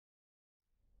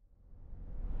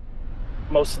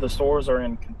Most of the stores are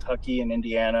in Kentucky and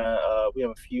Indiana. We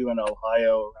have a few in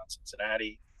Ohio around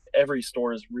Cincinnati. Every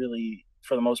store is really,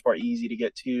 for the most part, easy to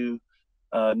get to.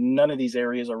 None of these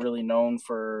areas are really known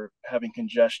for having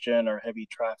congestion or heavy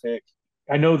traffic.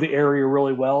 I know the area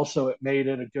really well, so it made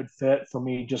it a good fit for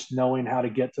me just knowing how to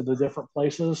get to the different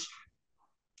places.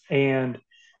 And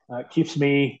it keeps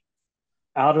me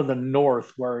out of the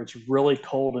north where it's really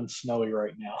cold and snowy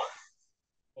right now.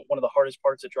 One of the hardest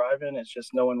parts of driving is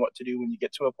just knowing what to do when you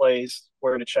get to a place,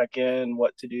 where to check in,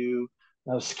 what to do.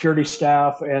 Security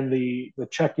staff and the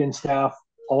check-in staff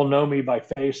all know me by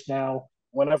face now.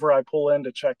 Whenever I pull in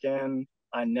to check in,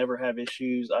 I never have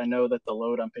issues. I know that the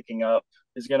load I'm picking up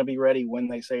is going to be ready when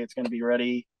they say it's going to be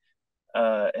ready.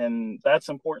 And that's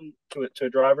important to a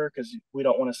driver because we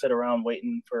don't want to sit around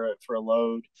waiting for a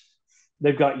load.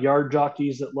 They've got yard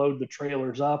jockeys that load the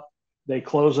trailers up. They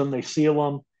close them, they seal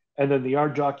them, and then the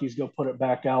yard jockeys go put it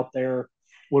back out there.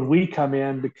 When we come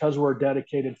in, because we're a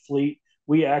dedicated fleet,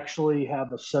 we actually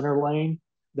have a center lane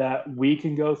that we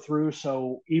can go through.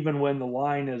 So even when the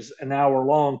line is an hour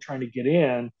long trying to get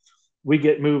in, we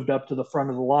get moved up to the front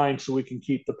of the line so we can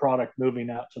keep the product moving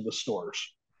out to the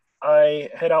stores. I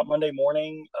head out Monday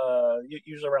morning,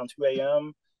 usually around 2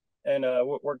 a.m. and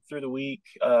work through the week.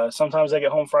 Sometimes I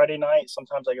get home Friday night.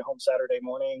 Sometimes I get home Saturday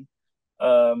morning.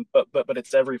 But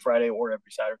it's every Friday or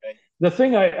every Saturday. The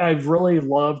thing I've really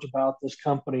loved about this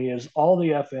company is all the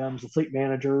FMs, the fleet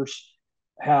managers,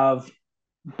 have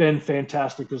been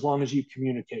fantastic as long as you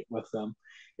communicate with them.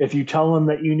 If you tell them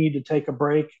that you need to take a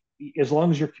break, as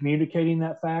long as you're communicating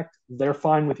that fact, they're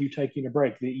fine with you taking a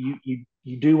break.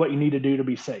 You do what you need to do to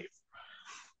be safe.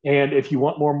 And if you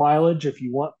want more mileage, if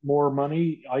you want more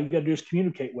money, all you got to do is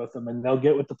communicate with them, and they'll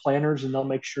get with the planners and they'll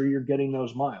make sure you're getting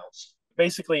those miles.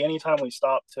 Basically, anytime we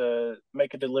stop to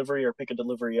make a delivery or pick a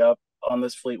delivery up on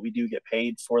this fleet, we do get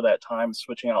paid for that time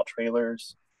switching out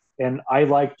trailers. And I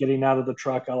like getting out of the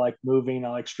truck. I like moving. I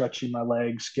like stretching my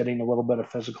legs, getting a little bit of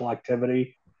physical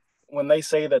activity. When they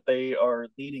say that they are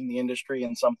leading the industry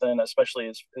in something, especially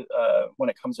as when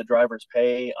it comes to driver's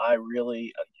pay, I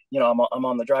really, I'm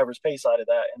on the driver's pay side of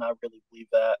that, and I really believe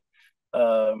that.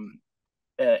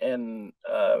 And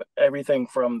everything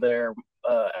from their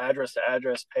address to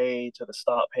address pay to the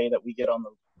stop pay that we get on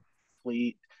the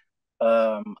fleet,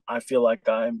 I feel like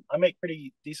I make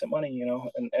pretty decent money,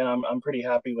 and I'm pretty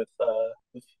happy with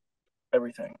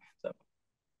everything. So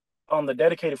on the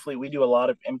dedicated fleet, we do a lot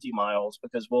of empty miles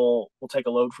because we'll take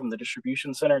a load from the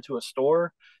distribution center to a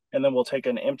store, and then we'll take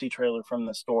an empty trailer from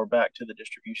the store back to the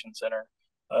distribution center.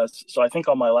 So I think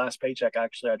on my last paycheck,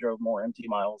 actually, I drove more empty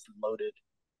miles than loaded,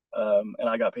 and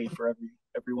I got paid for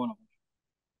every one of them.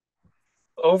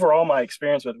 Overall, my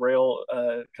experience with Roehl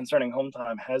concerning home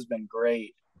time has been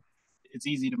great. It's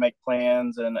easy to make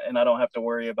plans, and I don't have to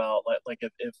worry about like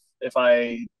if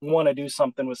I want to do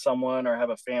something with someone or have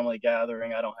a family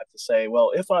gathering, I don't have to say,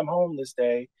 well, if I'm home this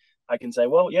day, I can say,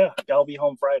 well, yeah, I'll be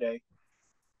home Friday.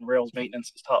 And Rails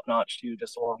maintenance is top notch too,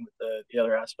 just along with the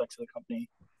other aspects of the company.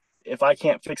 If I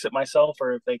can't fix it myself,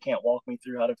 or if they can't walk me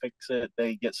through how to fix it,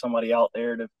 they get somebody out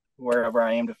there to wherever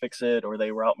I am to fix it, or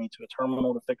they route me to a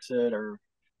terminal to fix it, or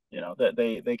that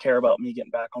they care about me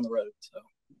getting back on the road. So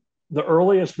The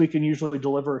earliest we can usually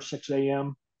deliver is 6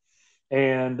 a.m.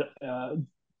 And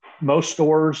most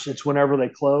stores, it's whenever they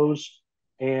close.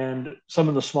 And some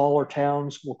of the smaller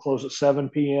towns will close at 7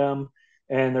 p.m.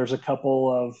 And there's a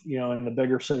couple of, in the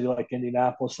bigger city like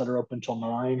Indianapolis that are open till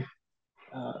 9.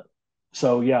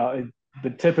 So, yeah,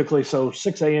 but typically, so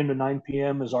 6 a.m. to 9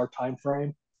 p.m. is our time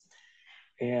frame.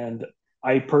 And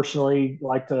I personally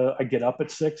I get up at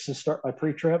 6 and start my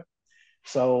pre trip.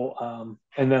 So,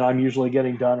 and then I'm usually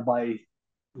getting done by,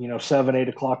 7, 8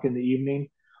 o'clock in the evening.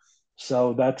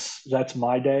 So that's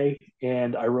my day,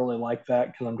 and I really like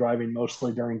that because I'm driving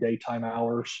mostly during daytime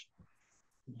hours.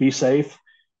 Be safe,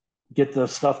 get the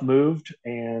stuff moved,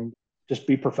 and just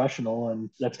be professional.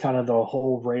 And that's kind of the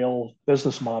whole Roehl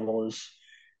business model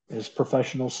is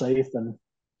professional, safe, and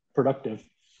productive.